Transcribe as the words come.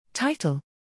Title: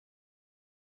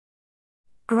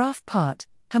 GraphPart,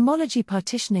 Homology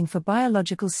Partitioning for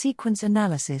Biological Sequence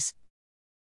Analysis.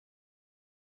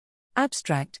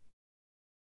 Abstract: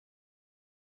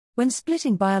 When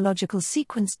splitting biological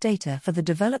sequence data for the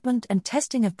development and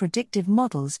testing of predictive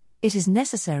models, it is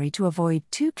necessary to avoid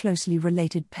too closely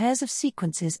related pairs of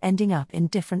sequences ending up in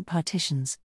different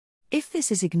partitions. If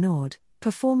this is ignored,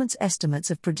 performance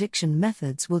estimates of prediction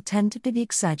methods will tend to be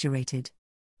exaggerated.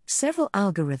 Several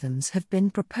algorithms have been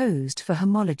proposed for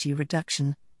homology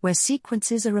reduction, where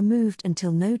sequences are removed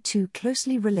until no two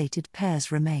closely related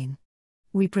pairs remain.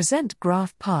 We present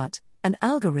GraphPart, an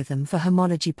algorithm for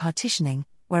homology partitioning,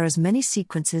 where as many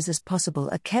sequences as possible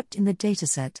are kept in the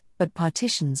dataset, but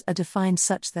partitions are defined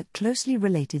such that closely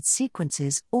related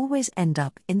sequences always end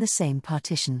up in the same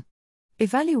partition.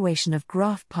 Evaluation of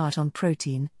GraphPart on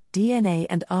protein, DNA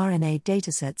and RNA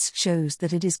datasets shows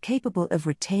that it is capable of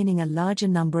retaining a larger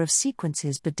number of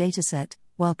sequences per dataset,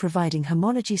 while providing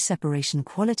homology separation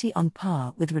quality on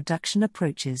par with reduction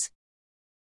approaches.